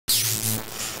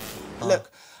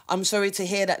look, I'm sorry to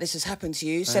hear that this has happened to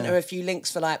you. Sent her a few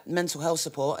links for like mental health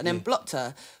support and then blocked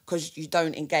her because you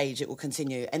don't engage, it will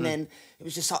continue. And then it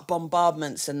was just like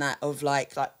bombardments and that of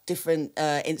like different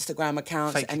Instagram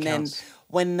accounts. Fake accounts. Then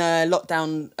when the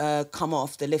lockdown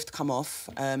the lift come off,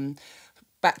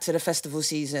 back to the festival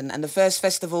season. And the first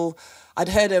festival, I'd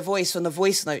heard her voice on the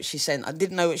voice note she sent. I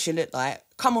didn't know what she looked like.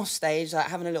 Come off stage, like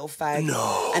having a little fag.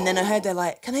 No. And then I heard her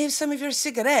like, can I have some of your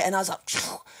cigarette? And I was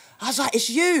like, it's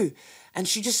you. And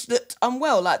she just looked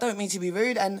unwell, like, don't mean to be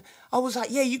rude. And I was like,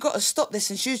 yeah, you got to stop this.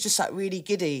 And she was just like really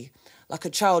giddy, like a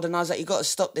child. And I was like, you got to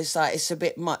stop this, like, it's a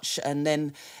bit much. And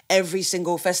then every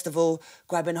single festival,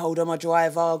 grabbing hold of my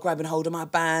driver, grabbing hold of my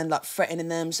band, like threatening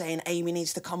them, saying Amy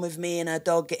needs to come with me and her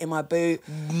dog get in my boot.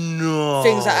 No.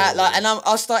 Things like that. Like, and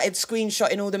I started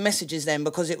screenshotting all the messages then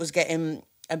because it was getting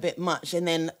a bit much. And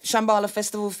then Shambhala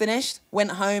Festival finished,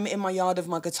 went home in my yard with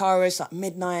my guitarist, like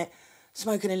midnight,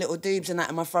 smoking a little doobs and that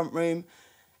in my front room.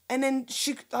 And then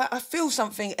I feel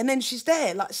something, and then she's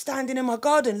there, like standing in my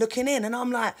garden looking in, and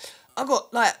I'm like, I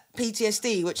got like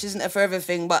PTSD, which isn't a forever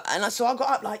thing, so I got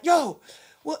up like, yo,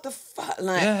 what the fuck?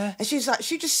 Like, and she's like,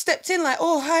 she just stepped in like,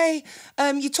 oh, hey,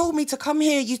 you told me to come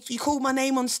here, you called my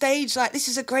name on stage, like, this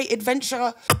is a great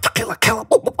adventure. Killa Kela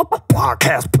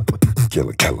podcast,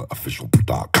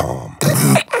 KillaKelaOfficial.com.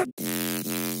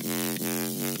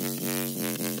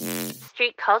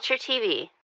 Street Culture TV.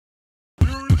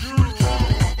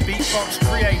 Beatbox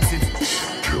created.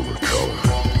 Killa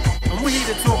Kela. And we're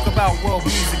here to talk about world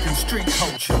music and street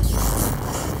culture.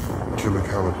 Killa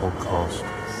Kela podcast.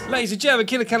 Ladies and gentlemen,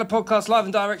 Killa Kela podcast, live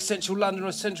and direct, central London, or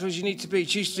as central as you need to be,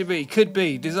 choose to be, could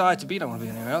be, desire to be. You don't want to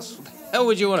be anywhere else. What the hell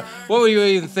would you want to? What were you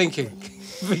even thinking?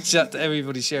 Reach out to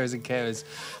everybody, sharers and carers,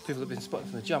 people that have been spotted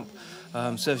from the jump.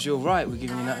 Serves you all right. We're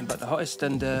giving you nothing but the hottest,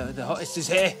 and the hottest is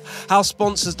here. Our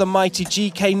sponsors, the mighty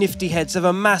GK Nifty Heads, have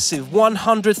a massive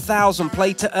 100,000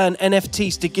 play-to-earn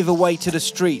NFTs to give away to the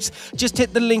streets. Just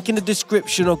hit the link in the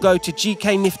description or go to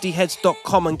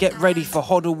gkniftyheads.com and get ready for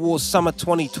Hodl Wars Summer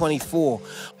 2024.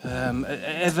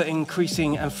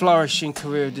 Ever-increasing and flourishing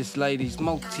career of this lady's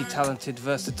multi-talented,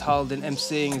 versatile in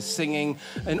MCing and singing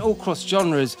and all cross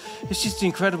genres. It's just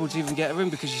incredible to even get her in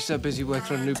because she's so busy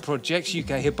working on new projects.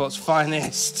 UK hip-hop's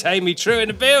finest. Amy True in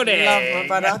the building. Love my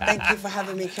brother. Thank you for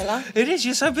having me, Killa. It is.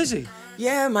 You're so busy.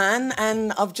 Yeah, man.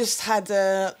 And I've just had,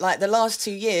 like, the last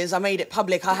 2 years, I made it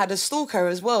public. I had a stalker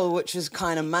as well, which was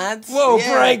kind of mad. Whoa,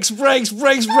 breaks.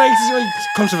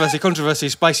 Controversy,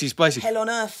 spicy. Hell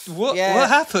on earth. What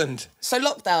happened? So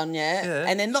lockdown, yeah.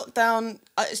 And then lockdown,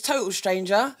 it's total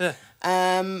stranger. Yeah.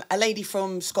 A lady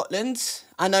from Scotland.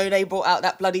 I know they brought out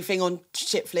that bloody thing on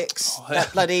Shitflix. Oh, yeah.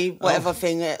 That bloody whatever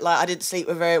thing. Like, I didn't sleep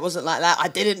with her. It wasn't like that. I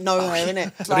didn't know her,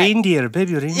 innit? Like, Reindeer,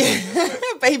 baby reindeer.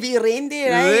 Baby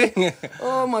reindeer, eh?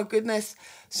 Oh, my goodness.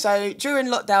 So during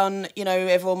lockdown, you know,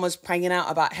 everyone was pranging out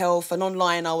about health, and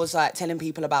online I was like telling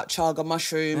people about chaga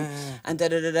mushroom and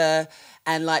da-da-da-da.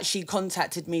 And like she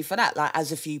contacted me for that, like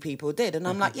as a few people did. And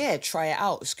I'm like, yeah, try it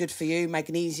out. It's good for you.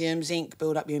 Magnesium, zinc,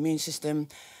 build up your immune system.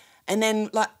 And then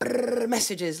like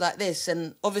messages like this,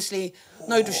 and obviously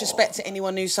no disrespect to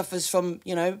anyone who suffers from,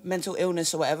 you know, mental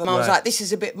illness or whatever. I was like, this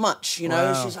is a bit much, you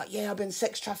know. She's like, yeah, I've been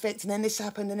sex trafficked, and then this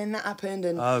happened, and then that happened,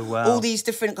 and all these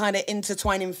different kind of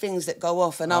intertwining things that go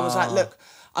off. And I was like, look,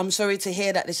 I'm sorry to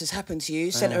hear that this has happened to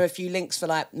you. Sent her a few links for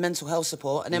like mental health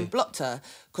support, and then blocked her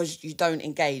because you don't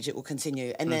engage, it will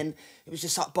continue. And then it was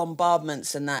just like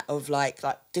bombardments and that of like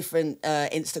different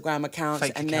Instagram accounts.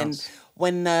 Fake and accounts. Then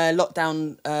when the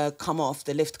lockdown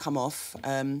the lift come off,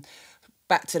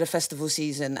 back to the festival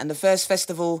season. And the first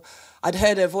festival, I'd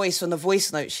heard her voice on the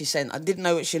voice note she sent. I didn't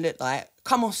know what she looked like.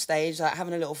 Come off stage, like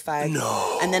having a little fag.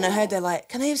 No. And then I heard her like,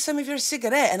 can I have some of your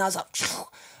cigarette? And I was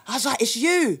like, it's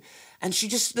you. And she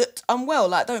just looked unwell,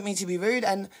 like, don't mean to be rude.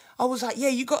 And I was like, yeah,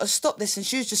 you got to stop this. And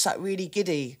she was just like really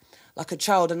giddy, like a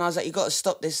child. And I was like, you got to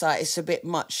stop this, like, it's a bit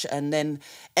much. And then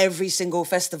every single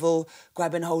festival,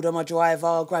 grabbing hold of my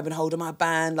driver, grabbing hold of my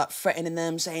band, like threatening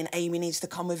them, saying Amy needs to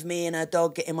come with me and her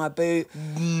dog get in my boot.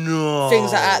 No.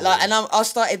 Things like that. Like, and I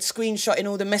started screenshotting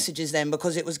all the messages then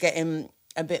because it was getting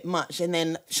a bit much. And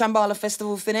then Shambhala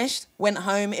Festival finished, went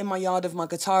home in my yard with my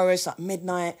guitarist, like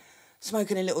midnight,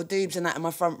 smoking a little doobs and that in my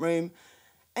front room.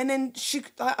 And then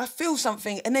I feel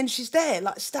something, and then she's there,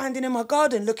 like standing in my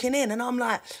garden looking in, and I'm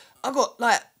like, I got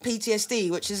like PTSD,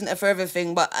 which isn't a forever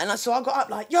thing, so I got up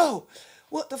like, yo,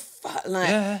 what the fuck? Like,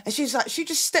 and she's like, she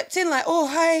just stepped in like, oh,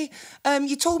 hey,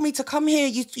 you told me to come here,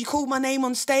 you called my name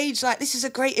on stage, like, this is a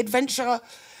great adventure.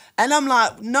 And I'm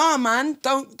like, nah, man,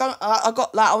 don't.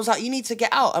 I was like, you need to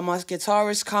get out. And my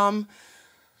guitarist come,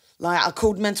 Like, I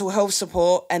called mental health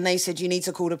support and they said you need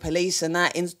to call the police and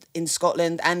that in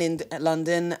Scotland and in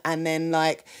London. And then,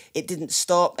 like, it didn't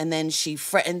stop. And then she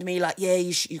threatened me, like, yeah,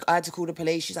 I had to call the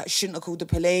police. She's like, shouldn't have called the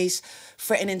police.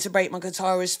 Threatening to break my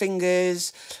guitarist's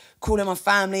fingers, calling my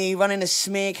family, running a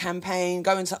smear campaign,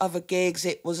 going to other gigs.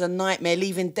 It was a nightmare,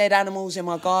 leaving dead animals in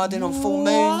my garden on full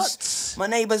moons. My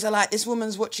neighbours are like, this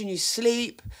woman's watching you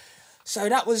sleep. So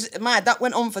that was mad. That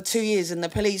went on for 2 years and the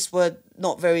police were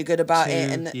not very good about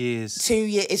it. And 2 years. 2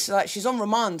 years. It's like she's on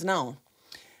remand now.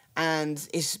 And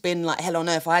it's been like hell on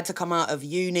earth. I had to come out of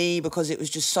uni because it was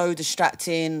just so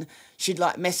distracting. She'd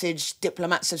like message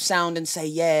Diplomats of Sound and say,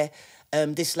 yeah,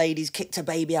 this lady's kicked a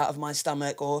baby out of my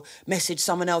stomach, or message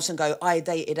someone else and go, I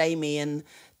dated Amy and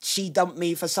she dumped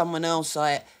me for someone else.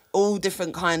 Like, all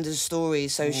different kinds of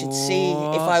stories. So she'd see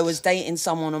if I was dating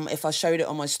someone, if I showed it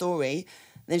on my story.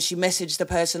 Then she messaged the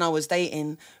person I was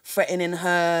dating, threatening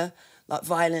her, like,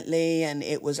 violently, and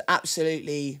it was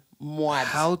absolutely mad.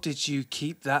 How did you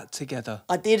keep that together?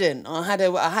 I didn't. I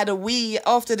had a wee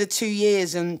after the 2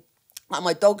 years, and like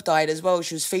my dog died as well.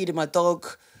 She was feeding my dog.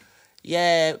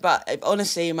 Yeah, but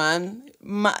honestly, man,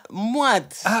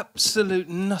 mad. Absolute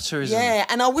nutterism. Yeah,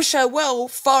 and I wish her well,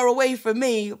 far away from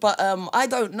me, but I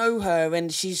don't know her,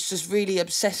 and she's just really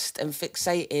obsessed and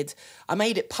fixated. I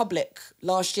made it public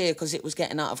last year because it was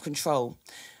getting out of control.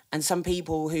 And some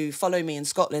people who follow me in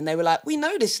Scotland, they were like, we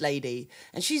know this lady.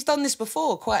 And she's done this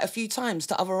before quite a few times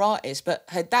to other artists, but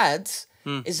her dad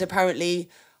is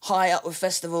apparently high up with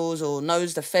festivals or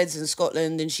knows the feds in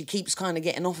Scotland, and she keeps kind of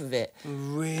getting off of it.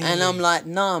 Really? And I'm like,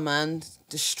 nah, man,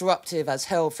 disruptive as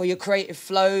hell for your creative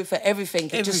flow, for everything.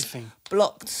 It just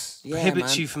blocked. Yeah,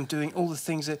 prohibits man. you from doing all the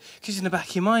things that, because in the back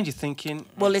of your mind you're thinking.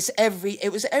 Well,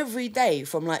 it was every day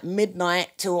from like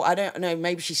midnight till, I don't know,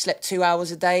 maybe she slept 2 hours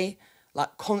a day,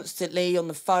 like constantly on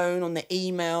the phone, on the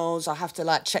emails. I have to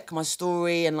like check my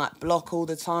story and like block all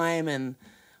the time, and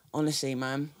honestly,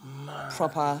 man,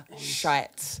 proper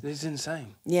shite. It's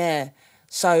insane. Yeah.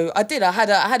 So I did. I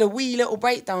had a wee little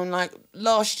breakdown like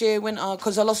last year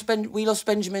because we lost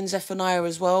Benjamin Zephaniah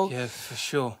as well. Yeah, for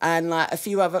sure. And like a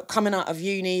few other coming out of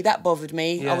uni, that bothered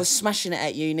me. Yeah. I was smashing it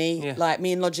at uni. Yeah. Like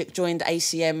me and Logic joined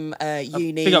ACM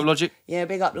uni. Big up Logic. Yeah,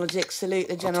 big up Logic. Salute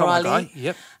the I'll tell my Generali. guy.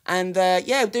 Yep. And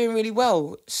yeah, doing really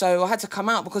well. So I had to come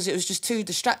out because it was just too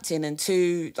distracting and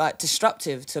too like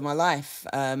disruptive to my life.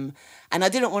 And I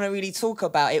didn't want to really talk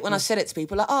about it. When I said it to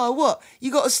people, like, oh, what?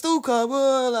 You got a stalker?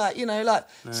 Well, like, you know, like,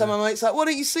 some of my mates like, why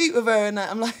don't you sleep with her? And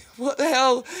that. I'm like, what the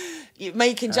hell? You're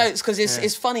making jokes because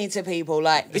it's funny to people.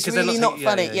 Like, it's Because really not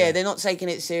funny. Yeah, they're not taking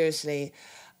it seriously.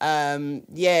 I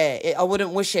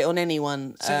wouldn't wish it on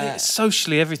anyone. So it's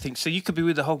socially everything. So you could be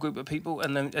with a whole group of people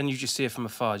and you just see her from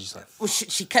afar, just like. Well,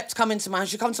 she kept coming to my house.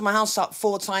 She come to my house like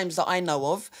 4 times that I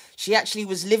know of. She actually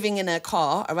was living in her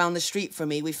car around the street from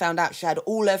me. We found out she had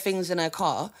all her things in her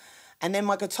car. And then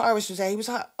my guitarist was there. He was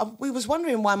like, we was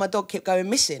wondering why my dog kept going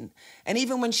missing. And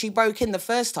even when she broke in the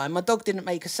first time, my dog didn't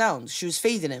make a sound. She was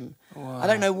feeding him. Wow. I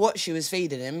don't know what she was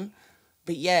feeding him.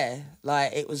 But yeah,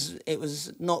 like it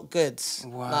was not good.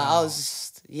 Wow. Like, I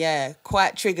was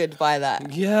quite triggered by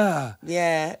that. Yeah.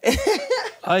 Yeah.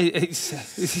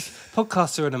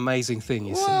 Podcasts are an amazing thing,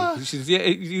 you see.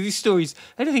 These stories,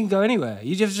 anything can go anywhere.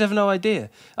 You just have no idea.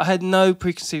 I had no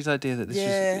preconceived idea that this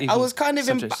was. I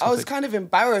was kind of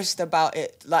embarrassed about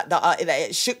it, like that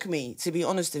it shook me, to be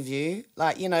honest with you.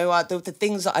 Like, you know, the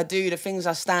things that I do, the things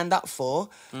I stand up for.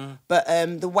 But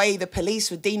the way the police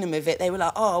were dealing with it, they were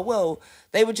like, oh well,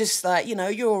 they were just like, you know,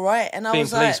 you're all right, and I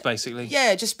was being police, like, basically.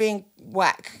 Yeah, just being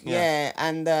whack. Yeah,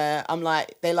 and I'm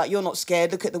like, they're like, you're not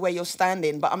scared. Look at the way you're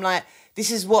standing. But I'm like, this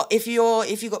is what if you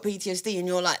got PTSD and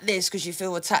you're like this because you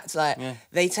feel attacked, like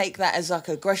they take that as like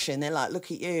aggression. They're like,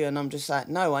 look at you, and I'm just like,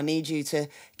 no, I need you to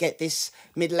get this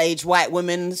middle-aged white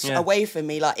woman away from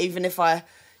me. Like, even if I,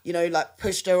 you know, like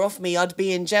pushed her off me, I'd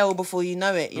be in jail before you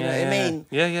know it. You know what I mean?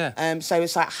 Yeah. So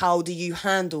it's like, how do you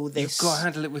handle this? You've got to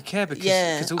handle it with care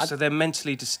because also they're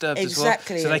mentally disturbed as well.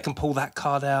 So they can pull that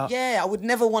card out. Yeah, I would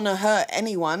never want to hurt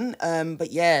anyone.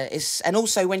 But yeah, and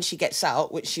also when she gets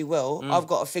out, which she will, I've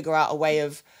got to figure out a way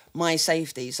of my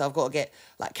safety. So I've got to get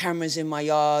like cameras in my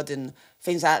yard and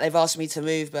things like that. They've asked me to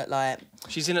move, but like...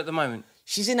 She's in at the moment?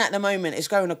 She's in at the moment. It's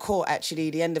going to court, actually,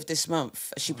 the end of this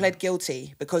month. She pled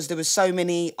guilty because there was so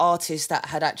many artists that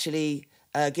had actually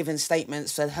given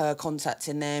statements for her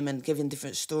contacting them and giving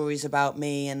different stories about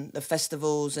me, and the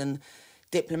festivals and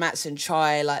Diplomats and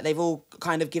Chai. Like, they've all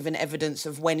kind of given evidence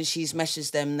of when she's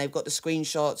messaged them. They've got the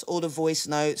screenshots, all the voice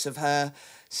notes of her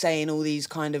saying all these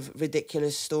kind of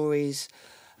ridiculous stories.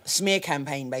 Smear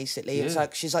campaign, basically. Yeah. It's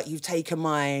like, she's like, you've taken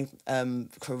my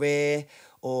career.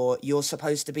 or you're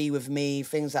supposed to be with me,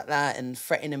 things like that, and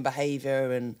threatening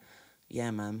behaviour, and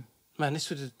yeah, man. Man, this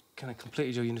would have kind of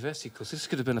completed your university course. This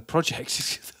could have been a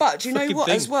project. But do you know Fucking what,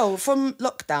 thing. as well, from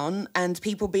lockdown and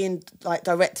people being like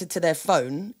directed to their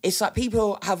phone, it's like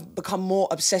people have become more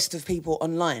obsessed with people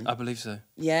online. I believe so.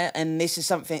 Yeah, and this is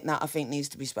something that I think needs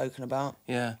to be spoken about.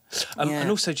 Yeah. Yeah. And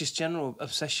also just general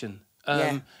obsession.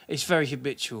 Yeah. It's very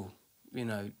habitual, you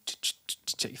know,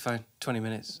 check your phone, 20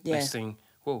 minutes, Yeah. next thing,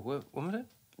 whoa, 1 minute?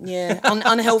 Yeah,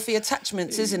 unhealthy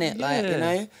attachments, isn't it? Like, you Yeah.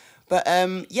 know. But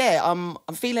yeah, I'm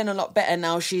feeling a lot better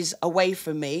now. She's away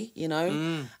from me, you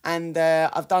know, and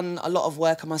I've done a lot of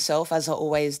work on myself, as I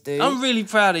always do. I'm really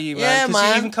proud of you, man. Yeah, Because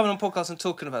man. even coming on podcasts and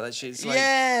talking about that shit, it's like...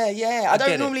 yeah. I get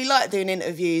don't it. normally like doing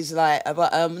interviews, like,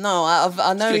 but no,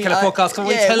 I know. Killa Kela podcast, come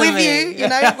on, yeah, telling with me. you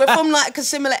know, we're from like a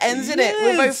similar ends, isn't it?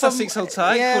 We're both from Sussex, hold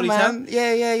tight, yeah, Crawley man. town.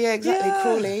 Yeah, exactly, Yeah.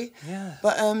 Crawley. Yeah.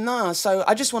 But no, so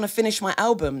I just want to finish my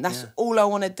album. That's all I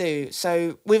want to do.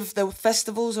 So with the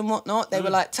festivals and whatnot, they were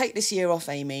like, take this year off,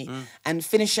 Amy, and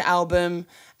finish your album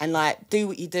and like do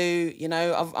what you do. You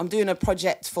know, I'm doing a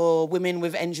project for women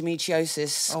with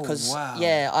endometriosis because wow.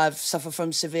 I've suffered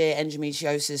from severe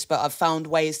endometriosis, but I've found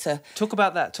ways to. Talk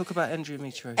about that. Talk about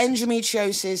endometriosis.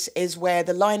 Endometriosis is where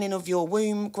the lining of your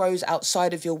womb grows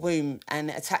outside of your womb and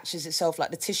it attaches itself,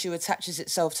 like the tissue attaches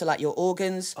itself to like your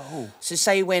organs. Oh. So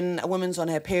say when a woman's on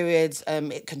her periods,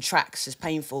 it contracts, it's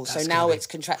painful. That's so now gonna be- it's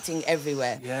contracting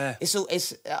everywhere. Yeah.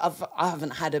 I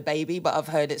haven't had a baby, but I've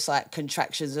heard it's like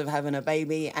contractions of having a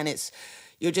baby, and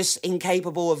you're just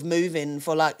incapable of moving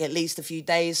for like at least a few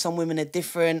days. Some women are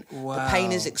different. The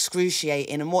pain is Wow.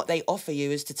 excruciating, and what they offer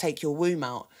you is to take your womb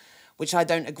out, which I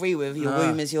don't agree with. Your No.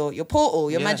 womb is your portal,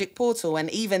 your Yeah. magic portal. And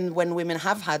even when women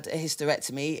have had a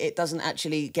hysterectomy, it doesn't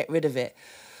actually get rid of it.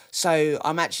 So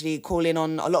I'm actually calling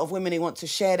on a lot of women who want to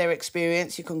share their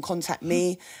experience. You can contact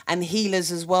me and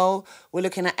healers as well. We're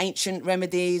looking at ancient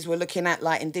remedies. We're looking at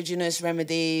like indigenous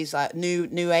remedies, like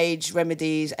new age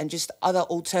remedies, and just other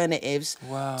alternatives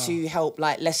Wow. to help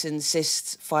like lessen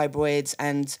cysts, fibroids,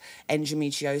 and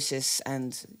endometriosis.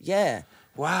 And yeah,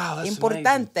 Wow, that's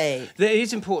importante. amazing. It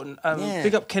is important. Yeah.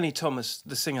 Big up Kenny Thomas,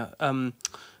 the singer.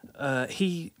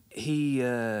 He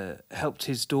helped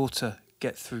his daughter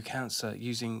get through cancer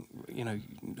using, you know,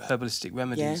 herbalistic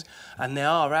remedies. And they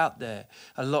are out there.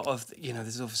 A lot of, you know,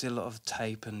 there's obviously a lot of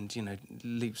tape and, you know,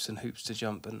 leaps and hoops to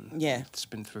jump and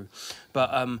spin through.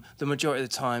 But the majority of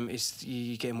the time, it's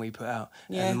you getting what you put out.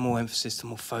 Yeah. And the more emphasis, the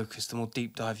more focus, the more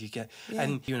deep dive you get. Yeah.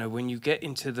 And, you know, when you get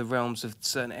into the realms of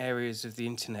certain areas of the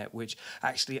internet, which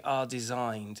actually are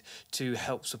designed to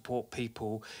help support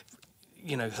people,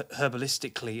 you know,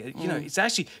 herbalistically, you know, it's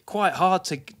actually quite hard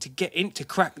to get in, to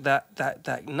crack that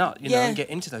nut, you know, and get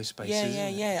into those spaces.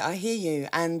 Yeah. I hear you.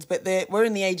 But we're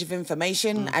in the age of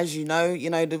information, as you know,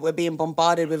 we're being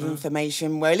bombarded with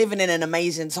information. We're living in an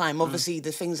amazing time. Obviously,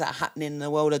 the things that are happening in the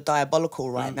world are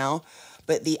diabolical right now.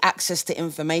 But the access to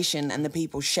information and the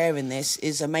people sharing this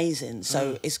is amazing.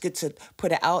 So it's good to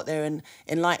put it out there and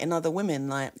enlighten other women.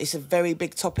 Like, it's a very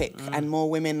big topic, and more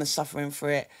women are suffering from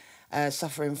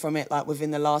it, like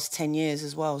within the last 10 years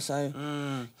as well. So,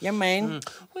 yeah, man.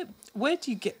 Where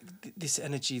do you get this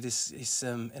energy? This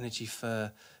energy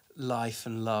for life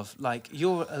and love. Like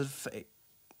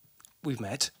we've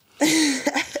met.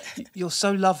 You're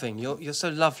so loving. You're so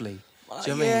lovely.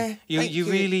 Do you know what I mean? You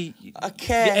really... I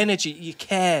care. The energy, you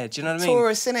care. Do you know what I mean?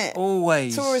 Taurus, innit?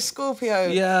 Always. Taurus, Scorpio.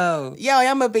 Yo. Yeah, I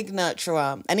am a big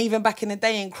nurturer. And even back in the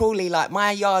day in Crawley, like,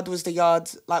 my yard was the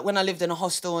yard, like, when I lived in a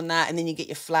hostel and that, and then you get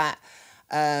your flat,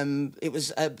 it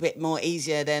was a bit more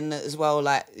easier then as well,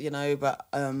 like, you know, but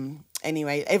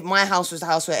anyway, my house was the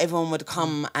house where everyone would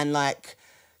come and, like,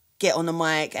 get on the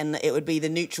mic, and it would be the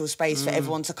neutral space for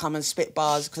everyone to come and spit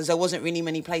bars, because there wasn't really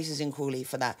many places in Crawley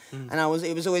for that. And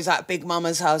it was always like Big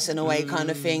Mama's house in a way kind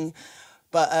of thing.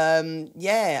 But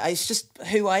yeah, it's just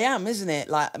who I am, isn't it?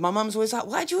 Like, my mum's always like,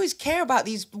 why do you always care about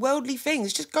these worldly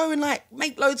things? Just go and like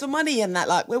make loads of money and that.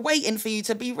 Like, we're waiting for you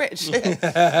to be rich. And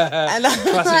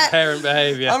Classic like, parent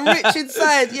behaviour. I'm rich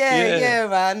inside, yeah,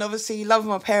 man. Obviously, love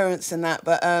my parents and that,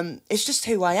 but it's just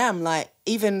who I am. Like,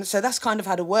 even so, that's kind of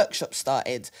how the workshop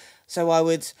started. So I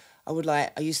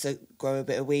used to grow a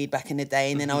bit of weed back in the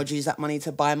day, and then I would use that money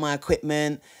to buy my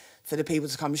equipment for the people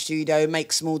to come to studio,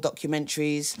 make small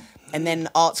documentaries. And then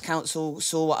Arts Council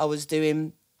saw what I was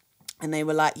doing, and they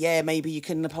were like, yeah, maybe you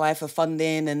can apply for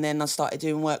funding. And then I started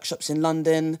doing workshops in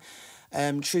London,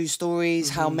 true stories,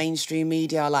 how mainstream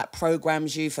media like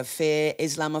programs you for fear,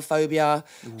 Islamophobia,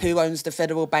 who owns the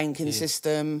federal banking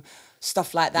system,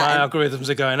 stuff like that. My And- algorithms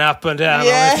are going up and down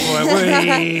Yeah. on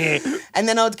this point. And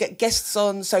then I'd get guests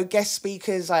on, so guest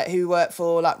speakers like who work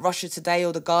for like Russia Today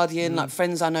or The Guardian, like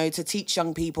friends I know, to teach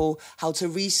young people how to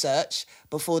research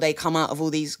before they come out of all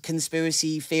these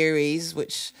conspiracy theories,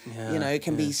 which you know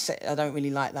can be. I don't really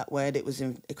like that word. It was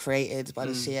created by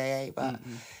the CIA, but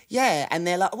yeah. And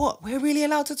they're like, "What? We're really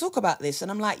allowed to talk about this?" And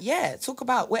I'm like, "Yeah, talk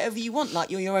about whatever you want. Like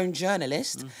you're your own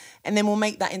journalist, and then we'll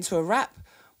make that into a rap."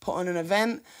 Put on an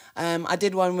event. I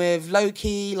did one with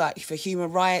Loki, like for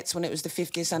human rights, when it was the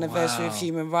 50th anniversary of Wow.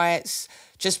 human rights,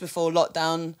 just before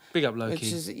lockdown. Big up Loki.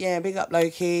 Which is, big up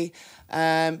Loki.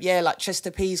 Like Chester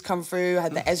P's come through,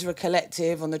 had the Ezra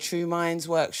Collective on the True Minds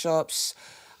workshops.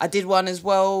 I did one as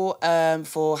well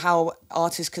for how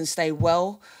artists can stay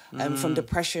well from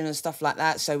depression and stuff like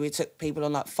that. So we took people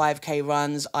on like 5K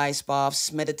runs, ice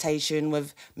baths, meditation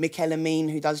with Mikel Amin,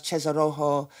 who does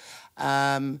Cesarojo.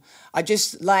 I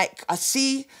just like I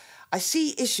see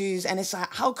issues, and it's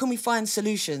like, how can we find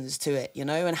solutions to it, you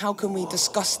know, and how can we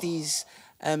discuss these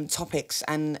topics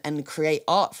and create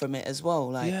art from it as well?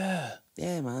 Like,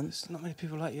 yeah, man. There's not many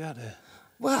people like you out there.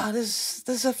 Well,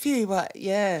 there's a few, but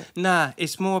yeah. Nah,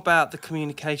 it's more about the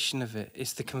communication of it.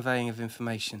 It's the conveying of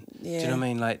information. Do you know what I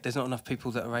mean? Like, there's not enough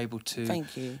people that are able to.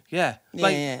 Thank you. Yeah. Yeah,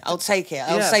 Like, yeah. I'll take it.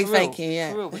 I'll say for thank real, you.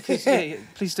 Yeah. For real, because,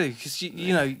 please do, because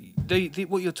you know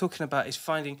what you're talking about is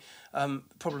finding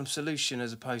problem solution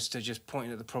as opposed to just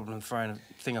pointing at the problem and throwing a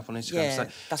thing up on Instagram. Yeah, It's like,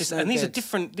 that's and no these are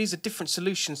good. different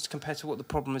solutions compared to what the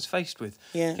problem is faced with.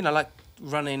 Yeah. You know, like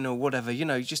running or whatever. You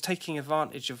know, just taking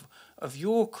advantage of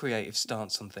your creative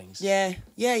stance on things. Yeah,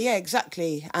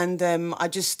 exactly. And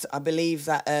I believe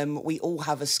that we all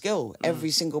have a skill.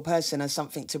 Every single person has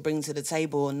something to bring to the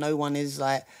table, and no one is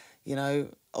like, you know,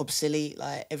 obsolete.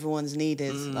 Like everyone's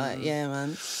needed. Like, yeah,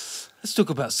 man. Let's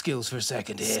talk about skills for a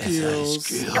second here. Skills.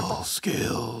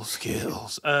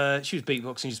 Skills. She was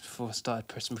beatboxing just before I started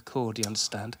pressing record, you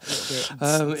understand?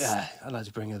 Yeah, I like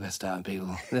to bring the best out in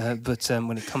people. But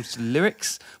when it comes to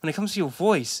lyrics, when it comes to your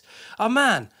voice, oh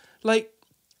man, like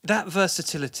that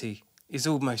versatility is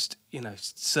almost, you know,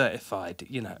 certified,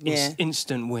 you know,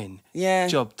 instant win. Yeah.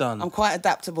 Job done. I'm quite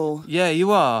adaptable. Yeah, you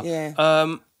are. Yeah.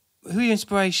 Who are your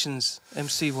inspirations,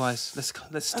 MC-wise?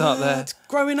 Let's start there.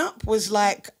 Growing up was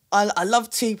like, I love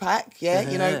Tupac,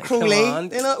 you know, Crawley. Come on.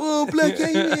 They're like, oh, black,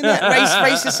 and that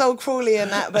racist soul Crawley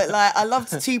and that. But like, I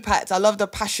loved Tupac. I loved the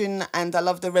passion and I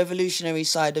loved the revolutionary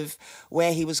side of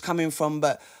where he was coming from.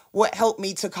 But what helped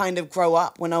me to kind of grow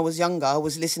up when I was younger, I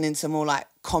was listening to more like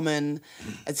Common,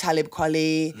 Talib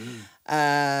Kweli.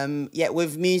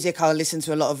 With music, I listen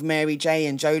to a lot of Mary J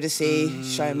and Jodeci,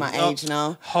 showing my age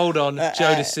now. Hold on,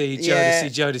 Jodeci.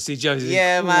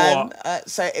 Yeah, man.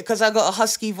 So, because I got a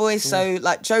husky voice, so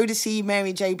like Jodeci,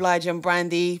 Mary J. Blige, and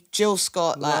Brandy, Jill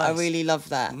Scott, like I really love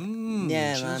that.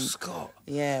 Yeah, Jill man. Scott.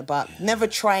 Yeah, but never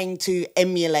trying to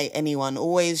emulate anyone.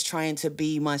 Always trying to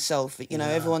be myself. You know,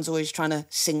 everyone's always trying to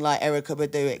sing like Erykah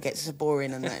Badu. It gets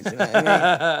boring and that. Do you know what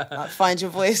I mean? Like, find your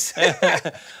voice.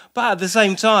 But at the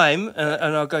same time,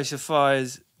 and I'll go so far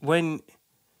as when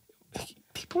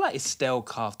people like Estelle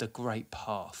carved a great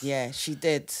path. Yeah, she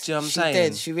did. Do you know what I'm she saying?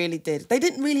 did. She really did. They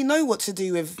didn't really know what to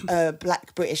do with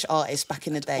black British artists back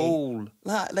in the day. All.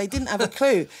 Like, they didn't have a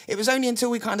clue. It was only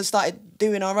until we kind of started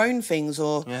doing our own things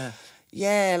or...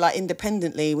 Yeah, like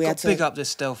independently, we had to big up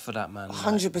Estelle for that, man.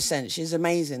 100%. She's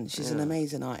amazing. She's an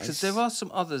amazing artist. Because there are some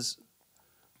others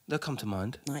that come to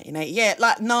mind. 1980, yeah,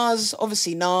 like Nas,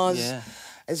 obviously Nas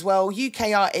as well. UK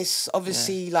artists,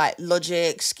 obviously like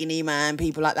Logic, Skinny Man,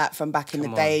 people like that from back in the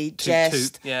day.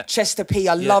 Jest, Chester P.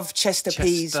 I love Chester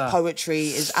P's poetry.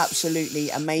 Is absolutely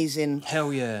amazing.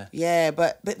 Hell yeah. Yeah,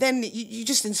 but then you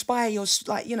just inspire your,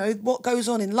 like, you know, what goes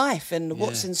on in life and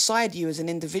what's inside you as an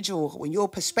individual. When your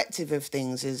perspective of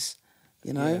things is,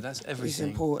 you know, that's everything.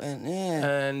 Is important. Yeah.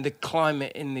 And the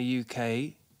climate in the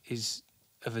UK is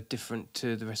of a different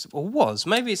to the rest of, or was,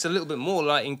 maybe it's a little bit more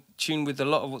like in tune with a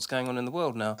lot of what's going on in the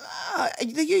world now.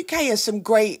 The UK has some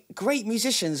great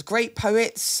musicians, great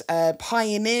poets,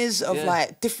 pioneers of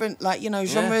like different, like, you know,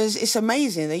 genres. It's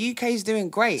amazing. The UK is doing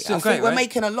great. I think we're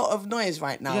making a lot of noise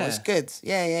right now. It's good.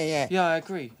 Yeah, I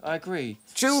agree.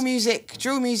 Drill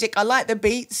music. I like the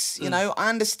beats. You know, I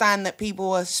understand that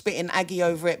people are spitting Aggie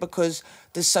over it because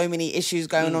there's so many issues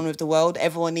going on with the world.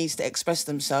 Everyone needs to express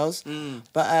themselves.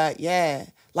 But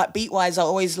like beat-wise, I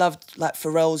always loved like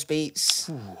Pharrell's beats.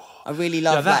 Ooh. I really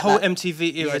love that whole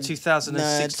MTV era,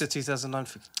 2006 to 2009.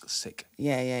 Sick.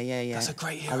 Yeah. That's a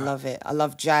great era. I love it. I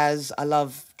love jazz. I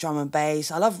love drum and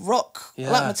bass. I love rock. I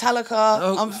like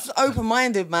Metallica. I'm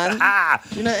open-minded, man.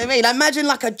 You know what I mean? Imagine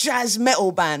like a jazz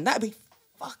metal band. That'd be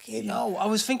fucking... No, I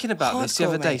was thinking about this the hardcore,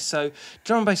 other day. mate. So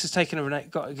drum and bass has taken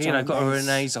got a Drum and bass.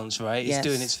 renaissance, right? It's Yes.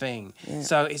 doing its thing. Yeah.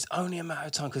 So it's only a matter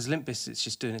of time because Limp Bizkit's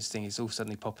just doing its thing. It's all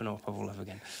suddenly popping up all over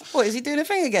again. What, is he doing a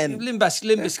thing again? Limp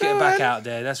Bizkit's Go getting back on. out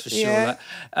there, that's for sure. Yeah. Like.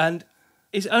 And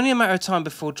it's only a matter of time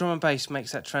before drum and bass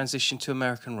makes that transition to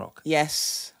American rock.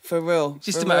 Yes, for real.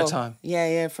 Just for a matter real. of time.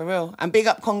 Yeah, for real. And big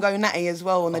up Congo Natty as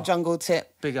well on the Jungle Tip.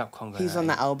 Big up Congo. He's on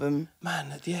that album.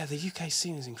 Man, yeah, the UK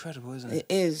scene is incredible, isn't it?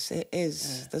 It is. Yeah.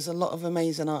 There's a lot of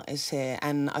amazing artists here,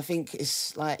 and I think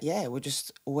it's like, yeah, we're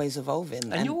just always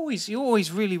evolving. And you're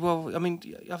always really well. I mean,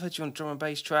 I've heard you on drum and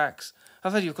bass tracks.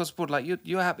 I've heard you across the board. Like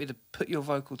you're happy to put your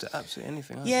vocal to absolutely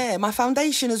anything. Aren't you? Yeah, my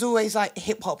foundation is always like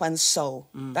hip hop and soul.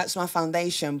 That's my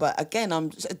foundation. But again,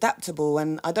 I'm adaptable,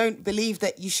 and I don't believe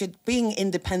that being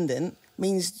independent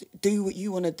means do what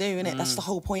you want to do, innit? That's the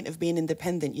whole point of being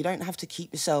independent. You don't have to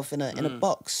keep yourself in a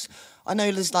box. I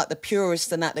know there's like the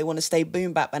purists and that they want to stay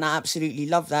boom bap, and I absolutely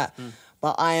love that.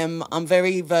 But I'm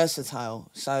very versatile.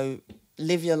 So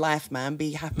live your life, man.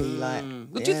 Be happy. Like,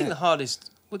 What do you think the hardest?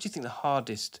 What do you think the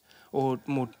hardest or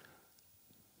more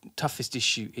toughest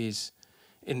issue is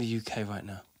in the UK right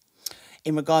now?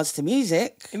 In regards to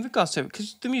music, In regards to,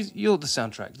 because the music, you're the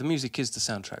soundtrack. The music is the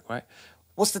soundtrack, right?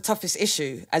 what's the toughest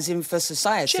issue, as in for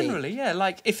society? Generally, yeah.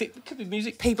 Like if it could be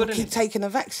music, People but keep in- taking the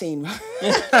vaccine.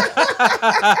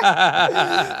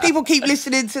 People keep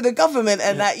listening to the government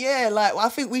and that, yeah, like, I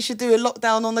think we should do a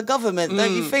lockdown on the government,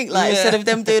 don't you think? Like, instead of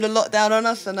them doing a lockdown on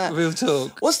us and that. Real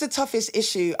talk. What's the toughest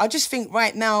issue? I just think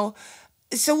right now,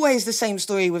 it's always the same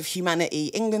story with humanity.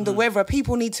 England or wherever,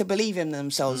 people need to believe in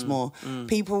themselves more.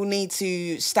 People need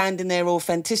to stand in their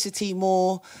authenticity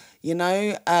more. You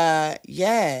know,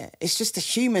 yeah, it's just a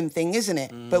human thing, isn't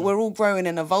it? But we're all growing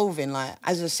and evolving. Like,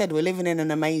 as I said, we're living in an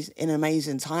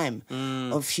amazing time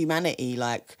of humanity.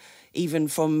 Like, even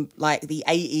from like the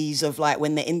 80s of like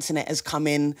when the internet has come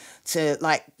in to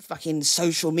like fucking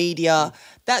social media,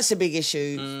 that's a big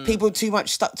issue. People too much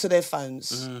stuck to their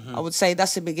phones. I would say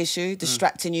that's a big issue,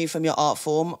 distracting you from your art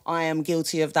form. I am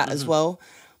guilty of that as well.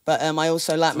 But I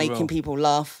also like making real. people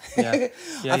laugh. Yeah.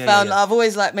 Yeah, I found yeah. I've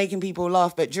always liked making people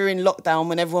laugh. But during lockdown,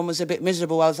 when everyone was a bit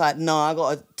miserable, I was like, no, I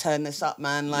got to turn this up,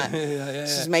 man. Like,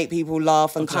 just make people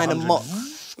laugh and kind of 100.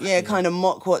 mock. Kind of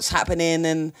mock what's happening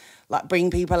and like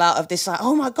bring people out of this like,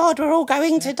 oh my God, we're all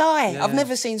going to die. I've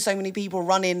never seen so many people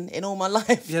running in all my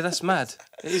life. Yeah, that's mad.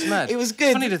 It is mad. It was good.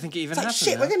 It's funny to think it even It's like, happened.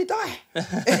 shit, now. we're going to die.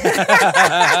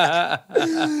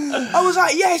 I was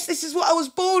like, yes, this is what I was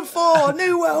born for.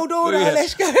 New world order, Yeah.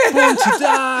 let's go. Born to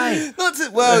die. Not to,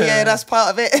 well, yeah, that's part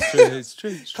of it. It's true.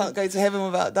 It's true. Can't go to heaven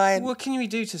without dying. What can we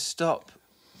do to stop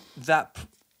that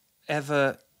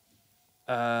ever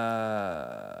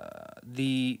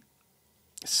the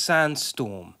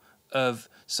sandstorm of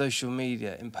social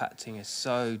media impacting us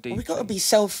so deeply? We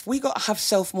got to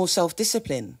have more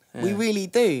self-discipline. Yeah. We really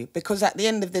do, because at the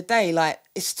end of the day, like,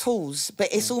 it's tools, but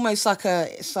it's almost like an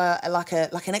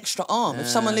extra arm. If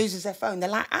someone loses their phone, they're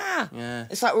like, Yeah.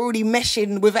 It's like we're already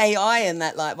meshing with AI and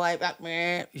that, like,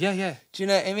 Yeah, yeah. do you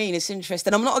know what I mean? It's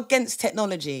interesting. I'm not against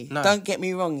technology. No. Don't get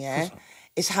me wrong, yeah?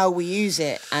 It's how we use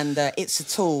it, and it's a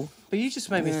tool. But you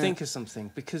just made me think of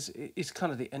something, because it's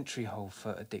kind of the entry hole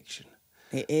for addiction.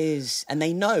 It is, and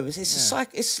they know. It's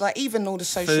like even all the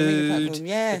social media platforms. Food,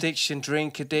 Yeah, addiction,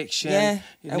 drink addiction. yeah,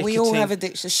 and we all nicotine. have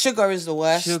addictions. Sugar is the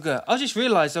worst. Sugar. I just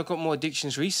realised I've got more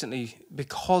addictions recently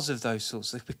because of those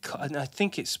sorts of... And I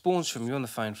think it spawns from you on the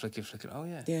phone, flicking. Oh,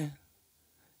 yeah.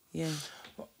 Yeah.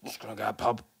 I'm just going to go to a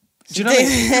pub. Do you know what I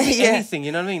mean? It could be Yeah. anything,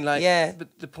 you know what I mean? Like, Yeah.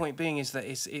 But the point being is that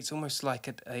it's almost like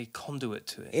a conduit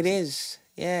to it. It is.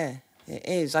 Yeah, it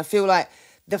is. I feel like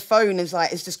the phone is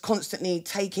like, it's just constantly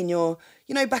taking your,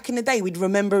 you know, back in the day, we'd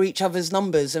remember each other's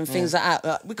numbers and things like that.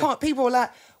 Like, we can't, people are like,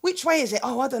 which way is it?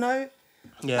 Oh, I don't know.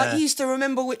 Yeah. Like, you used to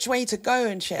remember which way to go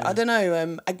and shit. I don't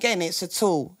know. Again, it's a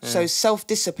tool. So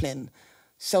self-discipline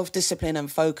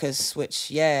and focus,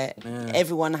 which,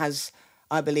 everyone has,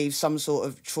 I believe, some sort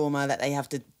of trauma that they have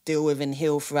to deal with and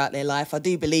heal throughout their life. I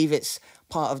do believe it's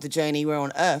part of the journey we're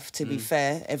on Earth, to be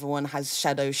fair. Everyone has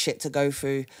shadow shit to go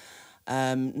through.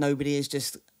 Nobody has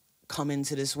just come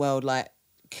into this world like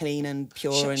clean and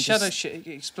pure. Shadow shit.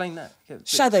 Explain that. Yeah,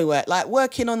 Shadow work, like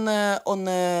working on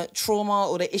the trauma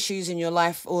or the issues in your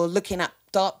life, or looking at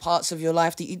dark parts of your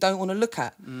life that you don't want to look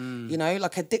at. You know,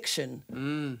 like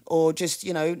addiction, or just,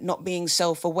 you know, not being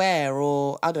self-aware,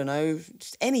 or I don't know,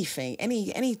 just anything,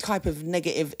 any type of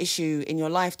negative issue in your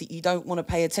life that you don't want to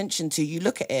pay attention to. You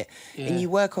look at it and you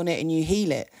work on it and you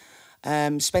heal it.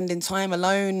 spending time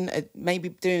alone, maybe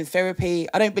doing therapy.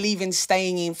 I don't believe in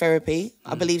staying in therapy.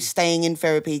 I believe staying in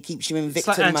therapy keeps you in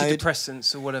victim It's like mode.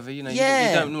 antidepressants or whatever, you know. Yeah.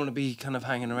 You don't want to be kind of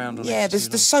hanging around on it. Yeah, for too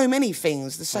there's so many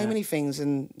things. There's so many things,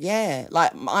 and yeah,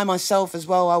 like I myself as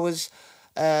well. I was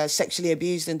sexually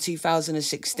abused in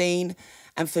 2016.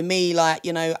 And for me, like,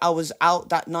 you know, I was out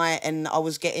that night and I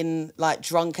was getting like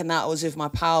drunk and that. I was with my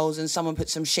pals and someone put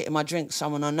some shit in my drink,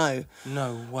 someone I know.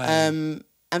 No way.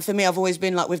 And for me, I've always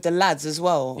been like with the lads as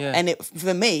well. Yeah. And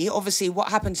for me, obviously what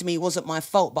happened to me wasn't my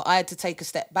fault, but I had to take a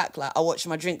step back. Like I watch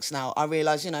my drinks now. I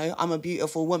realise, you know, I'm a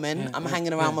beautiful woman. I'm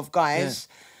hanging around with guys.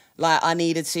 Like I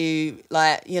needed to,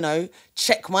 like, you know,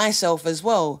 check myself as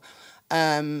well.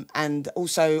 And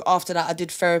also after that, I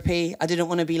did therapy. I didn't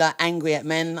want to be like angry at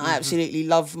men. I absolutely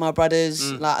love my brothers.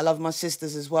 Like I love my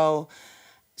sisters as well.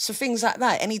 So things like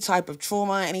that, any type of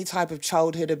trauma, any type of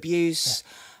childhood abuse.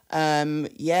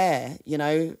 Yeah, you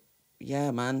know,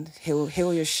 yeah, man, heal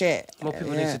your shit. More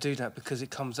people need to do that because it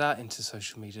comes out into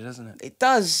social media, doesn't it? It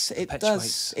does. It does.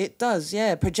 Perpetuates. It does.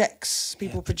 Yeah, projects.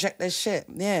 People project their shit.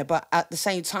 Yeah, but at the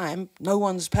same time, no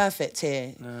one's perfect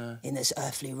here in this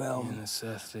earthly realm. In this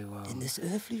earthly world. In this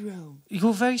earthly realm.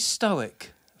 You're very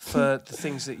stoic for the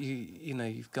things that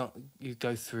you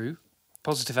go through,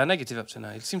 positive and negative up to now.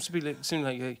 It seems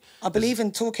like you. I believe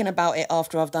in talking about it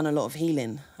after I've done a lot of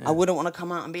healing. I wouldn't want to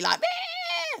come out and be like,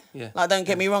 Yeah. like, don't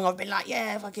get me wrong, I've been like,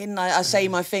 yeah, fucking, I say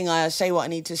my thing, I say what I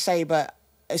need to say, but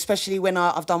especially when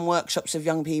I've done workshops with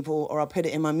young people or I put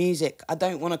it in my music, I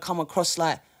don't want to come across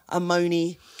like a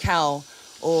moany cow,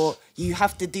 or you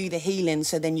have to do the healing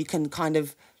so then you can kind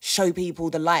of show people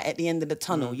the light at the end of the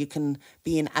tunnel. You can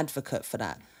be an advocate for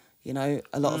that. You know,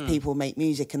 a lot of people make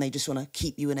music and they just want to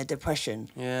keep you in a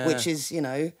depression, which is, you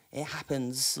know, it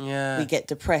happens. Yeah. We get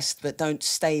depressed, but don't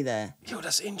stay there. Yo,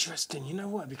 that's interesting. You know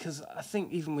what? Because I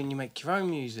think even when you make your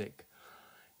own music,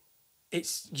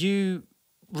 it's you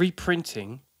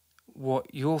reprinting what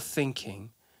you're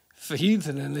thinking for you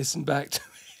to then listen back to.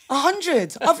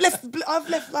 100. I've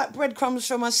left like breadcrumbs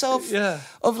for myself. Yeah.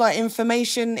 Of like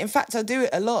information. In fact, I do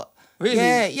it a lot. Really?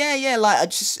 Yeah. Like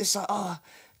it's like, oh,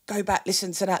 go back,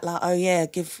 listen to that. Like, oh yeah,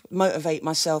 motivate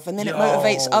myself, and then it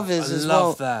motivates others as well. I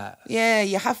love that. Yeah,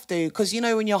 you have to, because you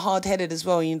know when you're hard headed as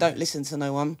well, you don't listen to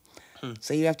no one,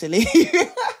 so you have to leave.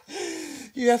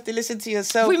 You have to listen to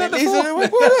yourself. We met before. I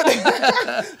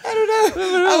don't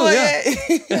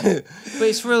know. But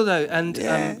it's real though, and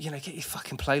you know, get your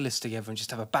fucking playlist together and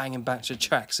just have a banging batch of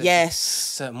tracks. Yes.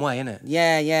 Certain way, innit?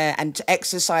 Yeah. And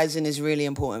exercising is really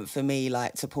important for me,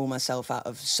 like to pull myself out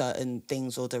of certain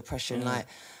things or depression. Like,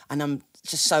 and I'm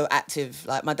just so active.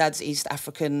 Like my dad's East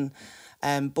African.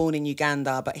 Born in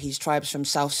Uganda, but his tribe's from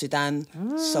South Sudan.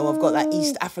 So I've got that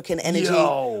East African energy.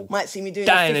 Yo, might see me doing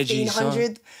that a energy,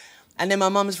 1500. And then my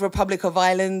mum's Republic of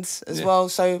Ireland as well.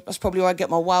 So that's probably where I get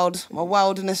my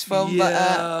wildness from.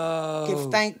 But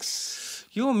give thanks.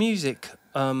 Your music,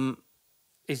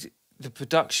 is the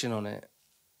production on it.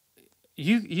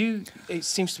 You. It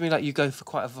seems to me like you go for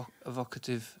quite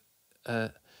evocative.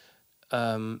 What's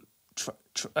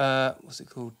it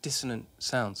called? Dissonant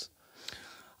sounds.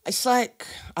 It's like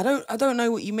I don't know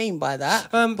what you mean by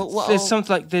that. But what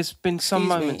there's been some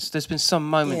Excuse me. moments. There's been some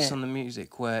moments Yeah. on the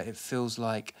music where it feels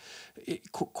like it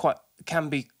can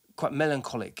be quite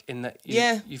melancholic in that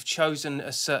you've chosen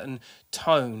a certain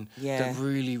tone that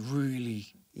really,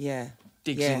 really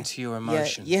digs into your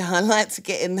emotion. Yeah, I like to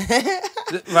get in there.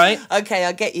 Right? Okay,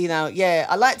 I get you now. Yeah,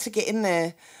 I like to get in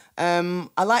there.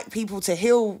 I like people to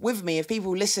heal with me. If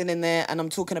people listen in there and I'm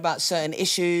talking about certain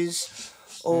issues,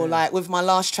 or like with my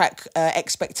last track,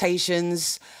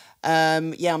 Expectations,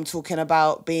 I'm talking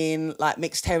about being like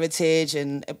mixed heritage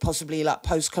and possibly like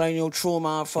post-colonial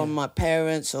trauma from my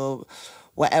parents or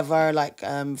whatever, like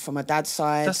from my dad's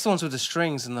side. That's the ones with the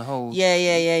strings and the whole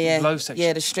Yeah. low section.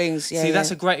 Yeah, the strings. Yeah, See, that's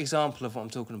a great example of what I'm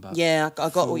talking about. Yeah, I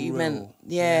got For what you real. meant.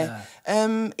 Yeah.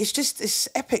 It's just this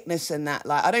epicness and that.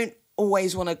 Like, I don't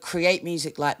always want to create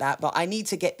music like that, but I need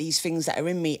to get these things that are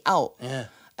in me out. Yeah.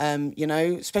 You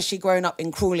know, especially growing up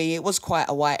in Crawley, it was quite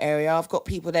a white area. I've got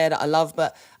people there that I love,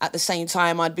 but at the same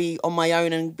time, I'd be on my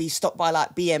own and be stopped by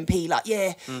like BMP, like,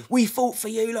 we fought for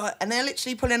you, like, and they're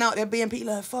literally pulling out their BMP,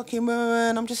 like, fucking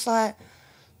man. I'm just like,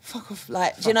 fuck off,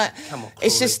 like, do you know? Come on,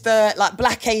 it's Crawley. just like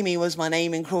Black Amy was my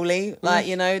name in Crawley, like,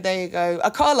 you know, there you go.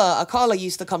 Akala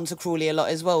used to come to Crawley a lot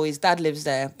as well. His dad lives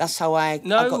there. That's how I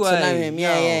got to know him.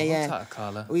 Yeah. What's that,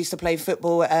 Akala? We used to play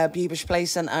football at Bubish Play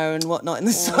Centre and whatnot in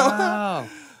the summer. Wow.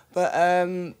 But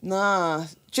nah,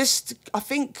 just I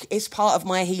think it's part of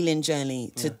my healing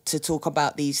journey to talk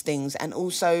about these things, and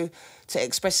also to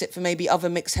express it for maybe other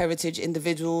mixed heritage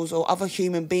individuals or other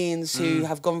human beings who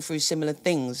have gone through similar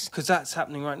things. Because that's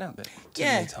happening right now, too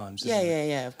many times. Isn't it?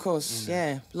 Yeah, of course,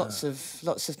 Lots of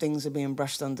things are being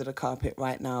brushed under the carpet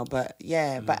right now, but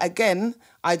but again,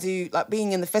 I do like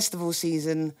being in the festival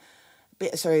season.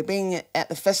 Being at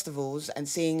the festivals and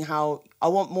seeing how I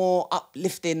want more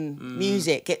uplifting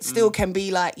music. It still can be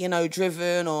like, you know,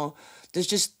 driven, or there's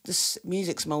just this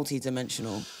music's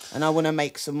multi-dimensional, and I want to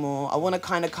make some more. I want to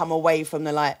kind of come away from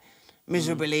the like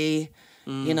miserably,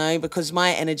 you know, because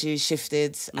my energy is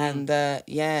shifted, and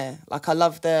like I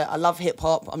love hip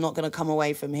hop. I'm not gonna come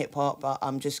away from hip hop, but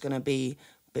I'm just gonna be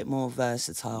a bit more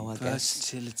versatile, I guess.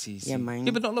 Versatility. Yeah, man.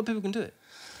 Yeah, but not a lot of people can do it.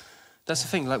 That's the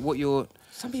thing. Like what you're.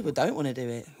 Some people don't want to do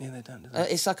it. Yeah, they don't. Do they?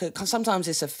 It's like sometimes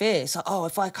it's a fear. It's like, oh,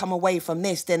 if I come away from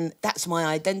this, then that's my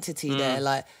identity there.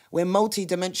 Like, we're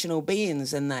multi-dimensional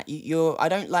beings, and that I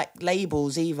don't like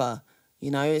labels either.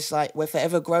 You know, it's like we're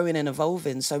forever growing and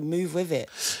evolving, so move with it.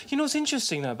 You know what's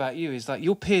interesting though about you is like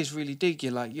your peers really dig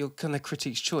you, like you're kind of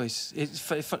critique's choice. It's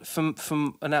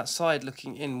from an outside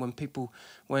looking in,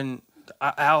 when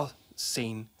our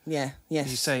scene. Yeah.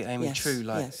 Yes. You say, Amy, yes, true.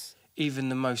 Like yes. even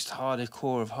the most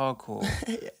hardcore of hardcore,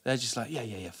 they're just like,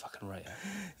 yeah, fucking right.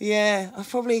 Yeah,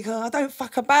 I don't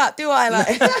fuck about, do I?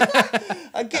 Like,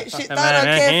 I get shit done. I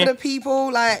care for the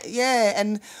people. Like,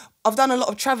 and I've done a lot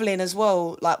of traveling as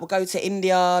well. Like, we'll go to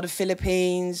India, the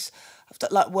Philippines. I've done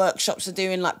like workshops are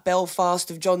doing like Belfast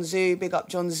with John Zoo. Big up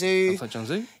John Zoo. Like John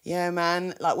Zoo. Yeah,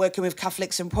 man. Like working with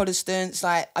Catholics and Protestants.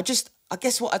 Like, I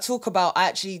guess what I talk about, I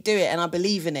actually do it and I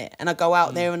believe in it, and I go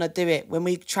out there and I do it. When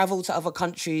we travel to other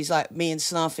countries, like me and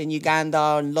Snuff in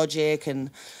Uganda and Logic, and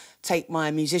take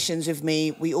my musicians with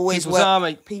me, we always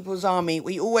People's Army.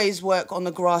 We always work on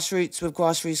the grassroots with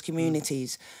grassroots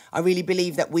communities. I really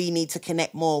believe that we need to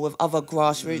connect more with other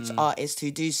grassroots artists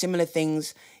who do similar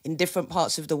things in different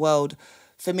parts of the world.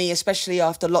 For me, especially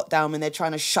after lockdown, when they're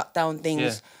trying to shut down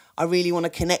things, I really want to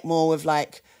connect more with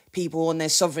like people on their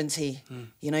sovereignty,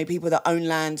 you know, people that own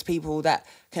land, people that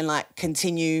can like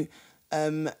continue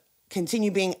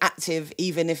being active,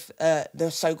 even if the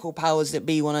so-called powers that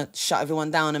be want to shut everyone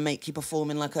down and make you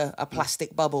perform in like a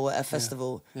plastic bubble at a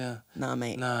festival. Yeah. Nah,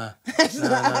 mate. Nah.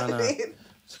 No.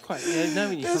 It's quite,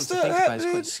 when you come to think about it, it's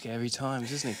quite scary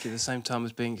times, isn't it? At the same time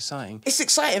as being exciting. It's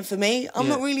exciting for me. I'm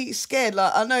not really scared.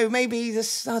 Like, I know maybe there's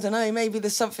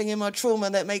something in my trauma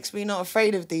that makes me not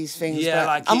afraid of these things. Yeah,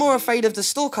 like I'm more afraid of the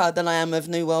stalker than I am of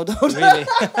New World Order. Really?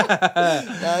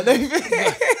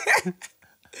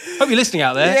 Hope you're listening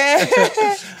out there.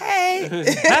 Yeah.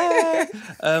 Hey.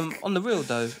 On the real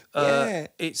though,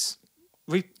 it's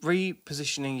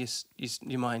repositioning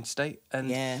your mind state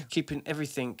and keeping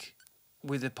everything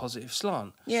with a positive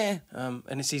slant. Yeah.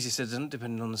 And it's easier said than done,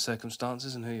 depending on the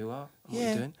circumstances and who you are and what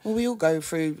you're doing. Well, we all go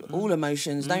through all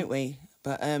emotions, don't we?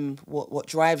 But what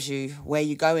drives you? Where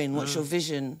you going? What's your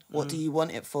vision? What do you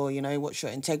want it for? You know, what's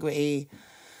your integrity?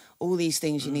 All these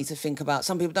things you need to think about.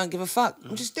 Some people don't give a fuck.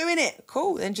 I'm just doing it.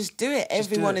 Cool, then just do it.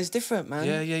 Everyone is different, man.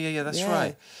 Yeah, that's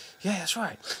right. Yeah, that's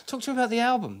right. Talk to me about the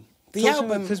album. The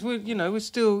album, because we're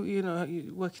still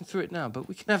working through it now, but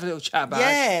we can have a little chat about it.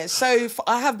 Yeah, so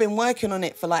I have been working on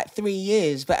it for like 3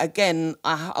 years, but again,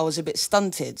 I was a bit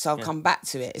stunted, so I've come back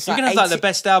to it. It's You're gonna have like the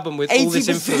best album with all this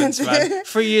influence, man.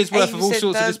 3 years worth of all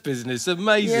sorts of this business,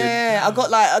 amazing. Yeah, I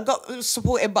got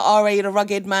supported by RA the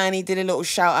Rugged Man. He did a little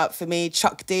shout out for me.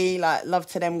 Chuck D, like love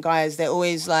to them guys. They're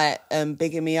always like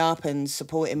bigging me up and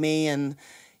supporting me, and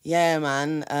yeah,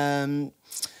 man.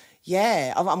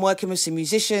 I'm working with some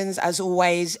musicians, as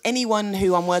always. Anyone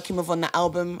who I'm working with on the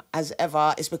album, as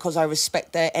ever, is because I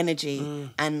respect their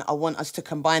energy and I want us to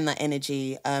combine that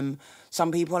energy.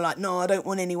 Some people are like, no, I don't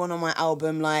want anyone on my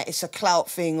album. Like, it's a clout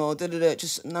thing or da-da-da.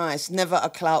 Just, no, it's never a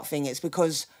clout thing. It's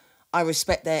because I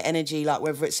respect their energy, like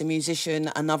whether it's a musician,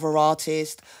 another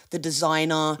artist, the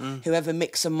designer, whoever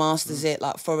mix and masters it,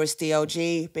 like Forrest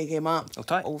DLG, big him up,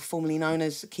 all formerly known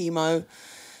as Chemo.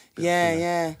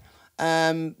 Yeah.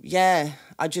 I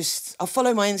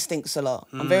follow my instincts a lot.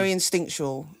 I'm very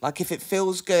instinctual. Like, if it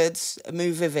feels good,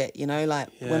 move with it, you know, like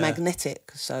we're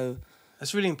magnetic. So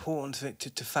that's really important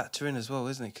to factor in as well,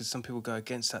 isn't it? Because some people go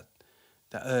against that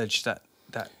urge, that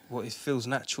what it feels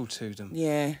natural to them.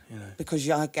 Yeah, you know. Because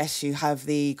I guess you have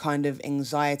the kind of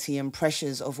anxiety and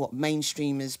pressures of what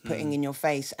mainstream is putting in your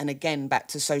face. And again, back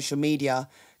to social media,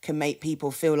 can make people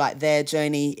feel like their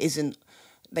journey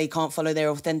they can't follow their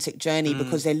authentic journey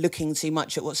because they're looking too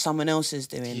much at what someone else is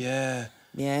doing. Yeah.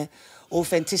 Yeah,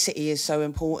 authenticity is so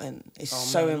important. It's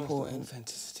so man, important.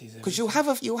 Authenticity is Because you'll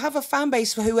have a fan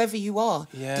base for whoever you are.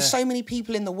 Yeah. There's so many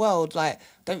people in the world. Like,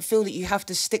 don't feel that you have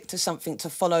to stick to something to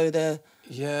follow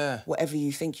whatever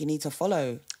you think you need to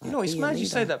follow. You know, it's mad you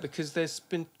say that, because there's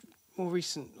been more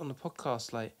recent on the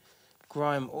podcast, like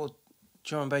grime or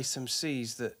drum and bass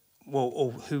MCs that,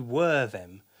 or who were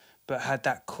them, but had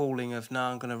that calling of,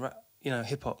 I'm gonna rap,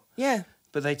 hip hop. Yeah.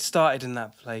 But they'd started in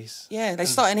that place. Yeah, they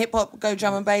start in hip hop, go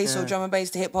drum and bass, or drum and bass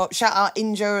to hip hop. Shout out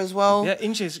Inja as well. Yeah,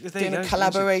 Inja's doing a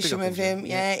collaboration with him.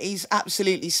 Yeah, he's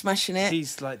absolutely smashing it.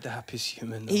 He's like the happiest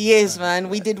human. He is, man.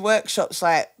 We did workshops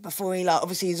like before he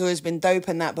obviously he's always been dope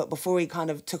and that, but before he kind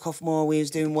of took off more, we was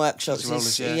doing workshops.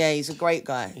 He's a great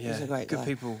guy. Yeah, he's a great good guy.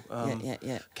 people.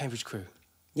 Yeah. Cambridge crew.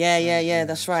 Yeah,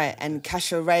 that's right. And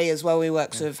Kasha Ray as well. We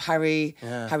works with Harry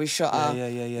Shotter.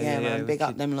 Yeah, man, big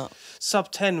up them lot.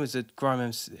 Sub 10 was a grime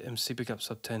MC, big up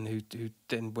Sub 10, who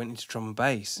then went into drum and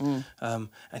bass.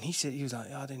 And he said, he was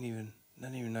like, I didn't even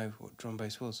know what drum and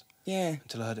bass was. Yeah.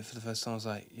 Until I heard it for the first time, I was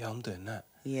like, I'm doing that.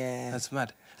 Yeah. That's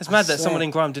mad. It's mad that someone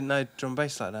in grime didn't know drum and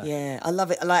bass like that. Yeah, I love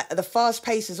it. Like the fast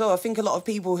pace as well. I think a lot of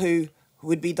people who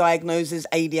would be diagnosed as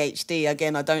ADHD.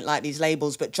 Again, I don't like these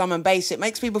labels, but drum and bass, it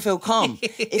makes people feel calm.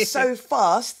 It's so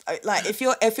fast. Like if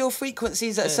your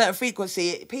frequency's at a certain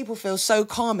frequency, people feel so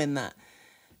calm in that.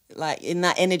 Like in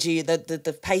that energy,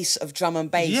 the pace of drum and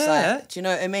bass. Yeah. Like, do you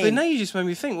know what I mean? But now you just made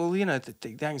me think, well,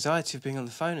 the anxiety of being on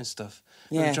the phone and stuff.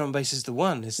 Yeah. The drum and bass is the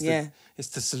one. It's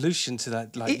the solution to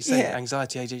that, like you say,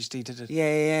 anxiety, ADHD.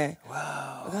 Yeah.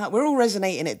 Wow. We're all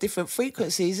resonating at different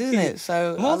frequencies, isn't it?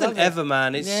 So more than ever,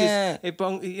 man. It's just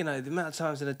the amount of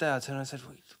times in a day I turned around and said,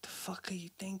 what the fuck are you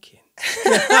thinking?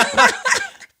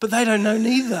 But they don't know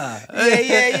neither.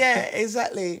 Yeah.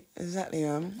 Exactly,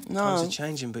 man. No. Times are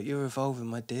changing, but you're evolving,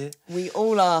 my dear. We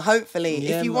all are, hopefully.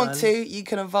 Yeah, if you want to, you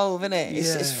can evolve, innit?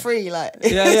 It's free, like.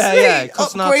 Yeah.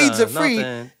 Upgrades are free.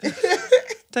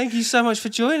 Thank you so much for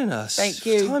joining us. Thank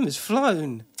you. Time has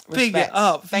flown. Respect. Big it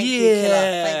up. Thank you, Killa.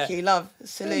 Thank you, love.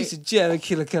 Salute. It's a German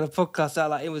Killa Kela podcast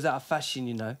out like it was out of fashion,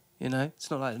 it's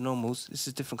not like the normals. This is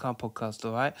a different kind of podcast,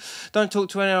 all right? Don't talk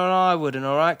to anyone I wouldn't,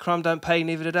 all right? Crime don't pay,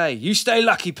 neither do they. You stay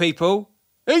lucky, people.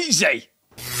 Easy.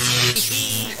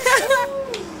 If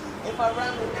I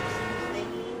ran with